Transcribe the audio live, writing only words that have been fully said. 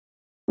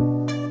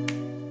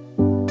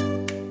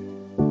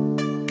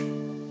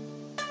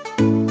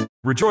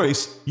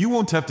Rejoice, you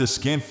won't have to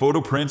scan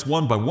photo prints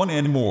one by one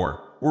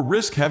anymore, or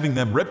risk having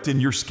them ripped in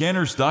your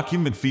scanner's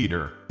document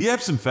feeder. The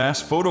Epson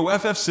FastFoto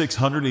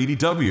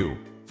FF-680W,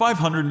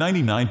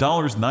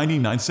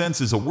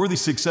 $599.99 is a worthy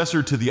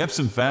successor to the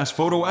Epson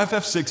FastFoto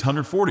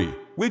FF-640,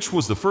 which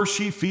was the first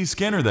sheet feed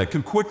scanner that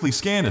could quickly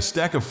scan a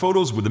stack of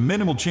photos with a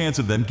minimal chance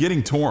of them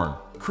getting torn,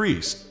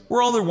 creased,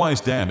 or otherwise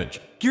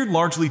damaged, geared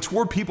largely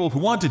toward people who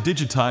want to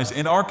digitize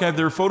and archive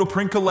their photo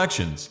print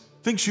collections.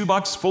 Think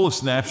shoebox full of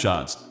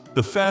snapshots.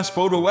 The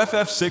FastFoto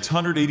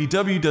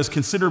FF-680W does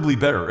considerably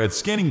better at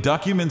scanning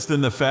documents than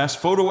the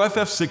FastFoto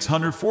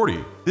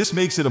FF-640. This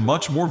makes it a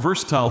much more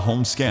versatile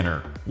home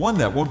scanner, one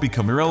that won't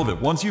become irrelevant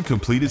once you've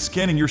completed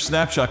scanning your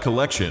snapshot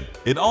collection.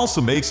 It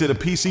also makes it a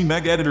PC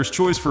Mag editor's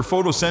choice for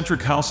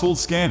photocentric household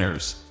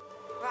scanners.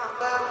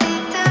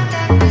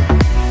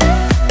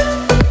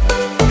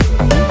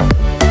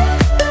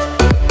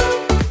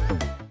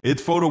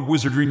 Its photo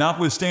wizardry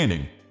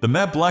notwithstanding, the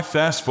matte black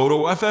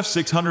FastFoto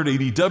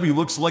FF-680W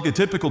looks like a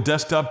typical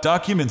desktop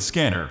document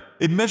scanner.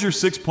 It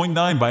measures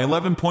 6.9 by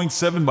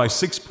 11.7 by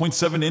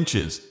 6.7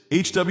 inches,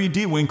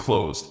 HWD when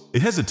closed.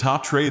 It has a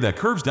top tray that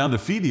curves down to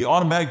feed the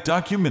automatic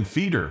document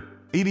feeder,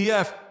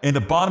 ADF, and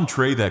a bottom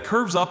tray that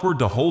curves upward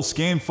to hold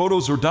scanned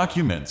photos or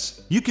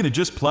documents. You can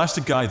adjust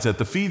plastic guides at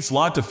the feed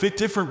slot to fit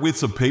different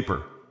widths of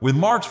paper, with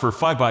marks for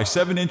 5 by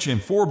 7 inch and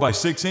 4 by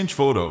 6 inch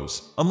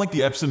photos. Unlike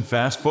the Epson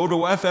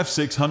FastFoto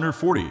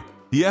FF-640,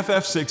 the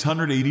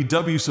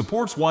FF-680W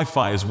supports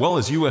Wi-Fi as well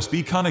as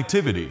USB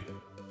connectivity.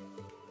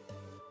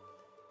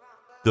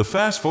 The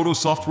FastFoto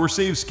software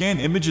saves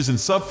scanned images in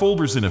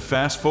subfolders in a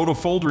FastFoto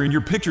folder in your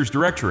Pictures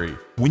directory.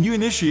 When you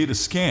initiate a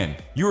scan,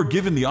 you are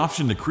given the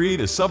option to create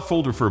a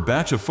subfolder for a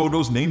batch of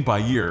photos named by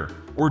year,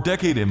 or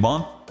decade and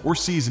month, or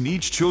season,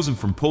 each chosen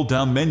from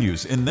pull-down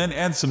menus, and then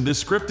add some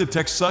descriptive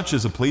text such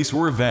as a place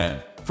or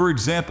event. For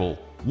example,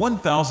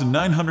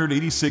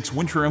 1986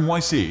 Winter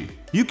NYC.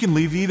 You can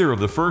leave either of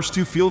the first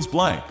two fields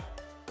blank.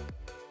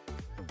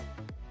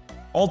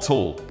 All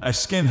told, I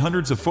scanned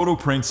hundreds of photo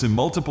prints in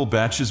multiple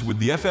batches with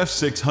the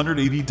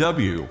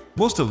FF-680W.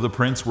 Most of the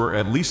prints were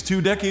at least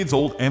 2 decades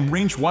old and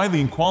ranged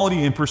widely in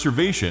quality and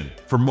preservation.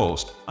 For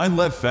most, I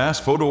let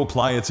FastFoto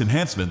apply its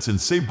enhancements and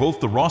save both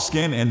the raw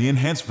scan and the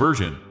enhanced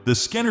version. The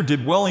scanner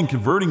did well in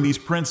converting these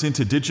prints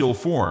into digital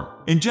form.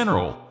 In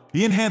general,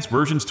 the enhanced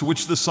versions, to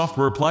which the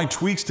software applied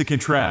tweaks to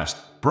contrast,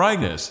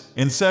 brightness,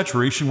 and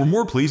saturation, were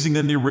more pleasing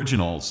than the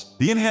originals.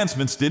 The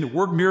enhancements didn't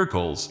work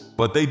miracles,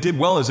 but they did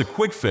well as a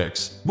quick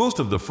fix. Most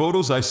of the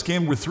photos I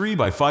scanned were 3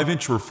 by 5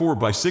 inch or 4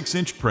 by 6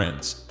 inch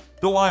prints,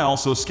 though I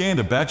also scanned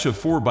a batch of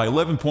 4 by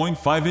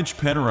 11.5 inch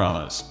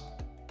panoramas.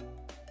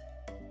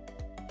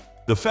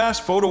 The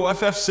FastFoto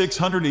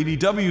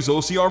FF-680W's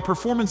OCR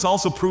performance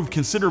also proved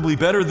considerably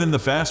better than the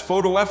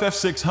FastFoto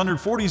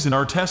FF-640's in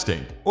our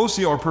testing.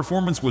 OCR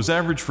performance was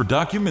average for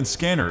document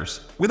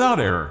scanners, without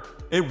error.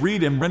 It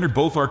read and rendered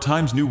both our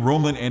Times New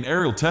Roman and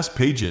Arial test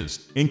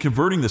pages, in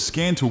converting the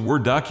scan to a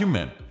Word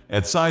document,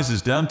 at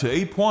sizes down to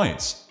 8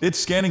 points. Its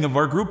scanning of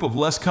our group of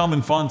less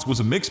common fonts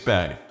was a mixed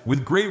bag,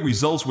 with great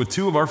results with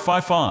 2 of our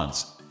 5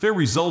 fonts, fair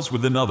results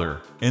with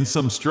another, and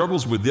some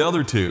struggles with the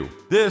other 2.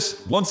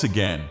 This, once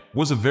again,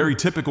 was a very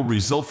typical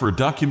result for a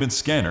document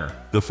scanner.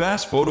 The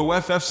FastFoto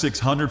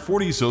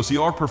FF-640's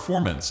OCR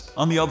performance,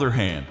 on the other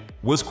hand,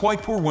 was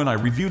quite poor when I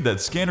reviewed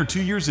that scanner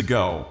 2 years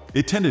ago.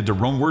 It tended to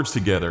run words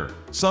together,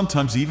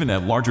 sometimes even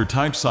at larger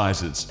type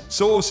sizes,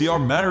 so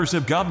OCR matters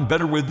have gotten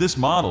better with this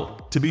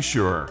model, to be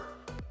sure.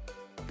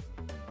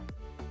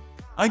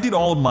 I did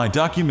all of my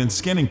document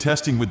scanning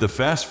testing with the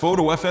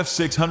FastFoto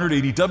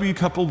FF-680W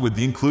coupled with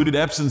the included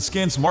Epson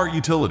Scan Smart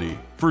utility.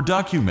 For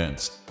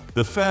documents,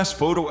 the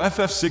FastFoto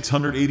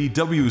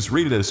FF-680W is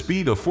rated at a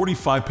speed of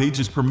 45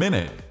 pages per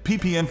minute,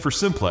 ppm for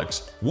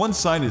simplex,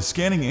 one-sided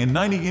scanning, and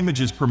 90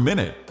 images per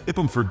minute,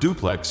 ppm for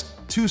duplex,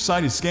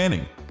 two-sided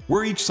scanning,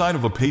 where each side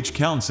of a page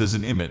counts as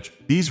an image.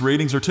 These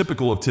ratings are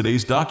typical of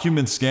today's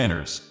document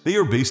scanners. They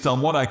are based on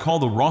what I call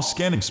the raw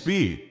scanning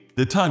speed,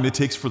 the time it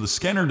takes for the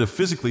scanner to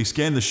physically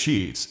scan the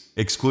sheets,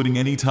 excluding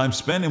any time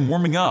spent in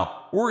warming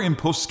up, or in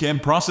post-scan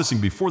processing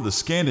before the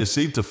scan is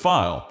saved to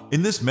file.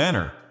 In this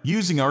manner,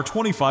 using our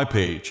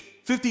 25-page,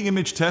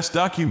 50-image test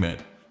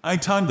document, I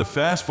timed the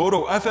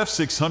FastFoto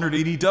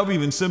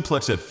FF-680W in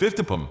simplex at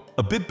 50 ppm,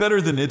 a bit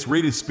better than its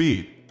rated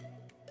speed.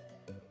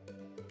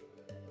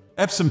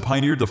 Epson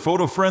pioneered the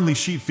photo-friendly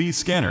sheet feed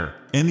scanner,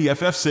 and the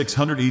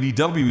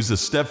FF-680W is a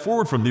step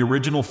forward from the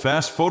original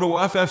FastFoto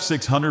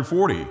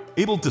FF-640,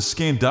 able to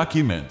scan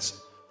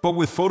documents, but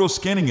with photo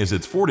scanning as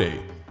its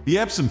forte. The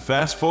Epson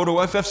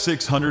FastFoto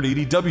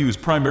FF-680W is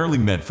primarily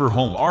meant for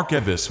home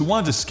archivists who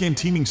want to scan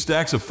teeming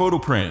stacks of photo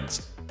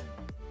prints.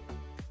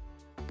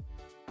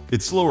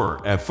 It's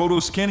slower at photo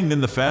scanning than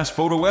the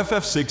FastFoto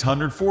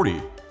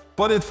FF-640,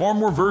 but it's far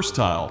more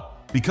versatile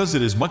because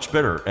it is much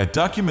better at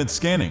document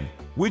scanning,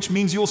 which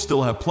means you'll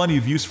still have plenty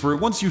of use for it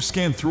once you've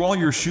scanned through all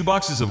your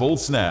shoeboxes of old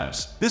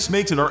snaps. This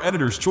makes it our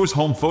editor's choice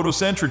home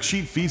photocentric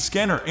sheet feed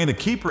scanner and a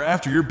keeper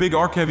after your big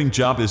archiving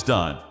job is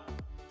done.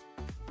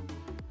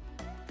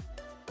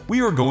 We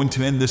are going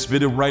to end this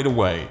video right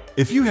away.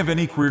 If you have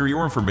any query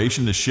or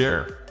information to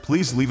share,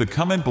 please leave a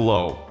comment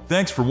below.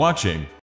 Thanks for watching.